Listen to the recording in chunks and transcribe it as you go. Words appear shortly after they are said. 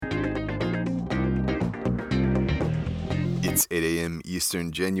It's 8 a.m.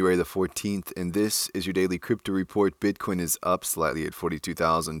 Eastern, January the 14th, and this is your daily crypto report. Bitcoin is up slightly at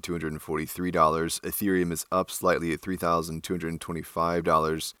 $42,243. Ethereum is up slightly at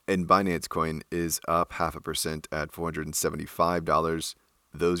 $3,225. And Binance Coin is up 0.5% at $475.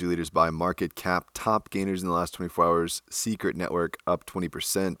 Those are your leaders by market cap. Top gainers in the last 24 hours. Secret Network up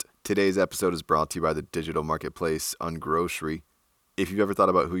 20%. Today's episode is brought to you by the digital marketplace Ungrocery. If you've ever thought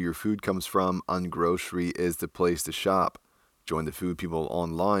about who your food comes from, Ungrocery is the place to shop. Join the food people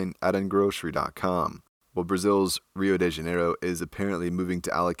online at ungrocery.com. Well, Brazil's Rio de Janeiro is apparently moving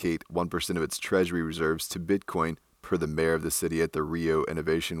to allocate 1% of its treasury reserves to Bitcoin, per the mayor of the city at the Rio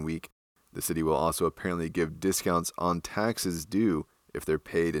Innovation Week. The city will also apparently give discounts on taxes due if they're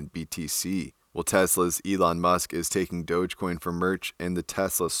paid in BTC. Well, Tesla's Elon Musk is taking Dogecoin for merch in the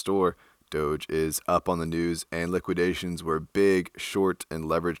Tesla store. Doge is up on the news, and liquidations where big, short, and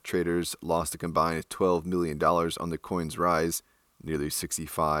leveraged traders lost a combined $12 million on the coin's rise. Nearly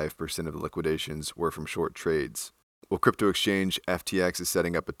 65% of the liquidations were from short trades. Well, crypto exchange FTX is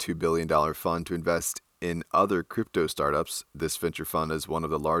setting up a $2 billion fund to invest in other crypto startups. This venture fund is one of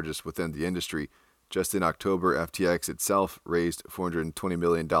the largest within the industry. Just in October, FTX itself raised $420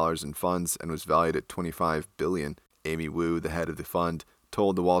 million in funds and was valued at $25 billion. Amy Wu, the head of the fund,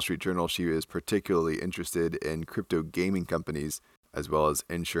 told the Wall Street Journal she is particularly interested in crypto gaming companies as well as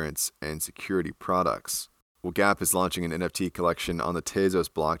insurance and security products. Well, Gap is launching an NFT collection on the Tezos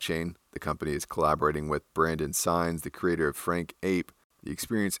blockchain. The company is collaborating with Brandon Signs, the creator of Frank Ape. The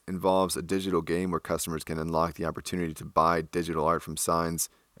experience involves a digital game where customers can unlock the opportunity to buy digital art from Signs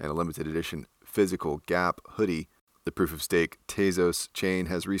and a limited edition physical Gap hoodie. The proof-of-stake Tezos chain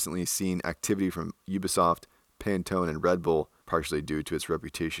has recently seen activity from Ubisoft, Pantone, and Red Bull, partially due to its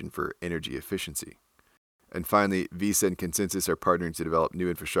reputation for energy efficiency. And finally, Visa and Consensus are partnering to develop new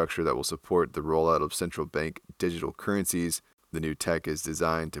infrastructure that will support the rollout of central bank digital currencies. The new tech is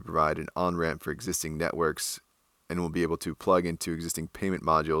designed to provide an on-ramp for existing networks and will be able to plug into existing payment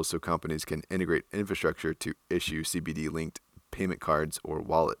modules so companies can integrate infrastructure to issue CBD-linked payment cards or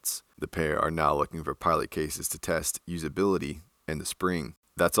wallets. The pair are now looking for pilot cases to test usability in the spring.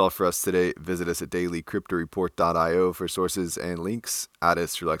 That's all for us today. Visit us at dailycryptoreport.io for sources and links. Add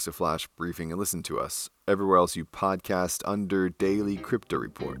us to your Alexa Flash briefing and listen to us everywhere else you podcast under Daily Crypto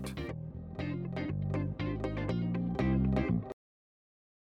Report.